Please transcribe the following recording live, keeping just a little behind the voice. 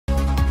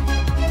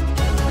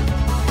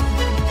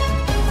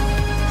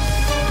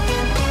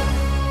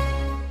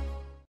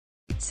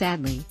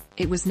Sadly,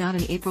 it was not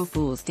an April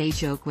Fool's Day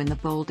joke when the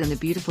bold and the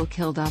beautiful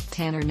killed off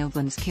Tanner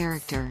Novlan's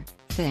character,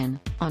 Finn,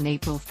 on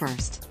April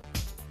 1st.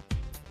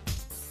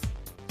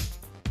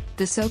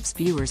 The soap's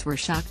viewers were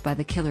shocked by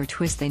the killer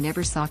twist they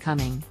never saw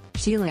coming.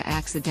 Sheila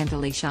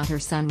accidentally shot her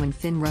son when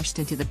Finn rushed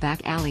into the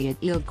back alley at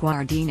Il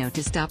Guardino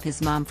to stop his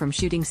mom from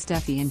shooting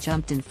Steffi and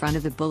jumped in front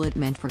of the bullet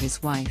meant for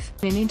his wife.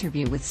 In an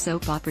interview with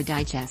Soap Opera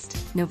Digest,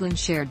 Novlan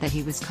shared that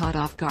he was caught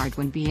off guard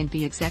when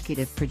B&B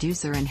executive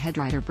producer and head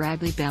writer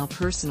Bradley Bell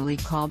personally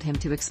called him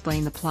to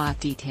explain the plot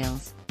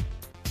details.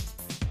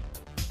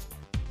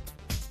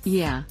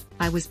 "Yeah,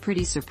 I was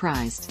pretty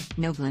surprised,"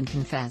 Novlan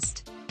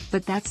confessed.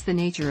 "But that's the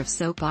nature of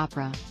soap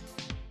opera.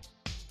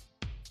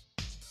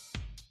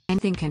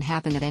 Anything can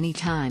happen at any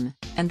time,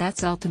 and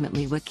that's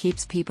ultimately what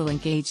keeps people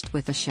engaged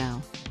with the show."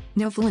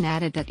 Novlan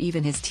added that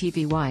even his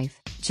TV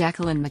wife,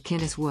 Jacqueline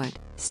McInnes Wood,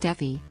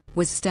 Steffi,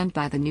 was stunned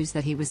by the news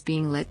that he was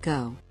being let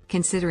go,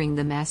 considering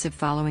the massive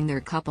following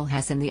their couple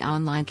has in the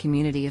online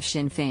community of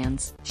Shin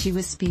fans. "She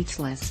was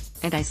speechless,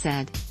 and I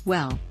said,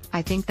 well,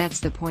 I think that's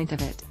the point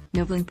of it,"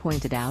 Novlan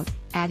pointed out,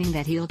 adding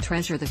that he'll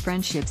treasure the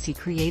friendships he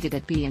created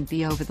at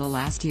B&B over the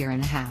last year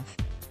and a half.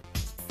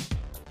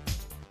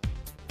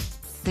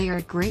 "They are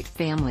a great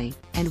family,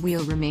 and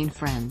we'll remain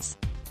friends.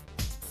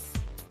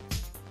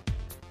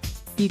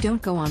 You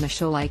don't go on a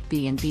show like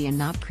B&B and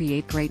not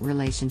create great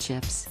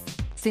relationships."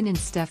 Finn and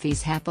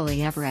Steffi's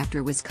happily ever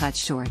after was cut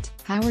short.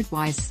 Howard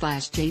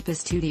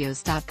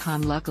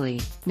Wise/JapaStudios.com. Luckily,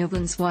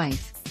 Novlan's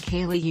wife,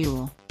 Kaylee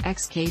Ewell,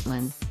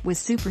 ex-Caitlin, was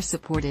super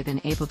supportive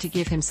and able to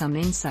give him some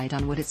insight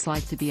on what it's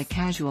like to be a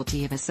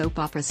casualty of a soap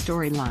opera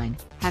storyline,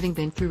 having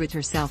been through it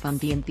herself on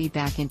B&B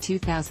back in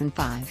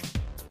 2005.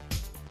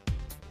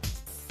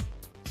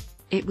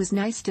 "It was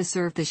nice to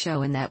serve the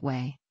show in that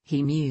way,"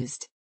 he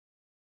mused.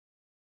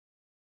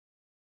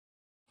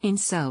 In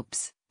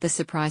soaps, the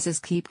surprises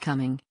keep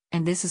coming,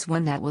 and this is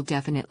one that will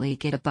definitely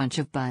get a bunch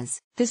of buzz.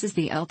 This is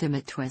the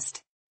ultimate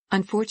twist.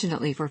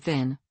 Unfortunately for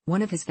Finn,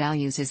 one of his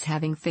values is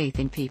having faith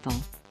in people.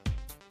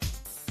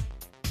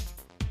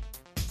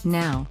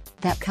 Now,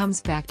 that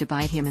comes back to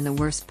bite him in the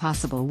worst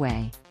possible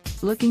way.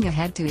 Looking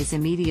ahead to his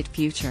immediate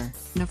future,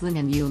 Novlan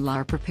and Ewell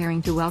are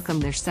preparing to welcome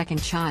their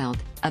second child,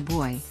 a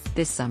boy,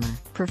 this summer.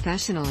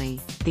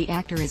 Professionally, the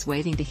actor is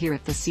waiting to hear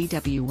if the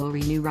CW will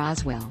renew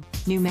Roswell,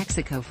 New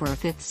Mexico for a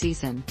fifth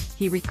season.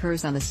 He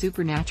recurs on the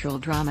supernatural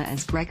drama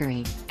as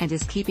Gregory, and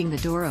is keeping the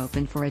door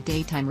open for a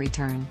daytime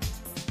return.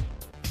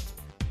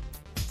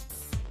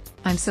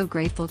 "I'm so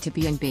grateful to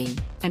B&B,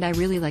 and I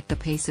really like the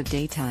pace of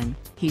daytime,"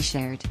 he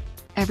shared.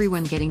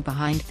 Everyone getting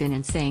behind Finn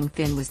and saying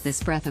Finn was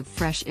this breath of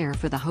fresh air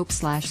for the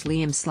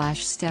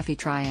Hope/Liam/Steffi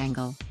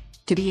triangle.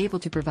 To be able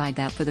to provide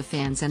that for the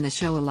fans and the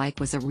show alike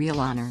was a real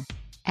honor.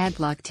 Ad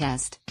block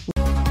test.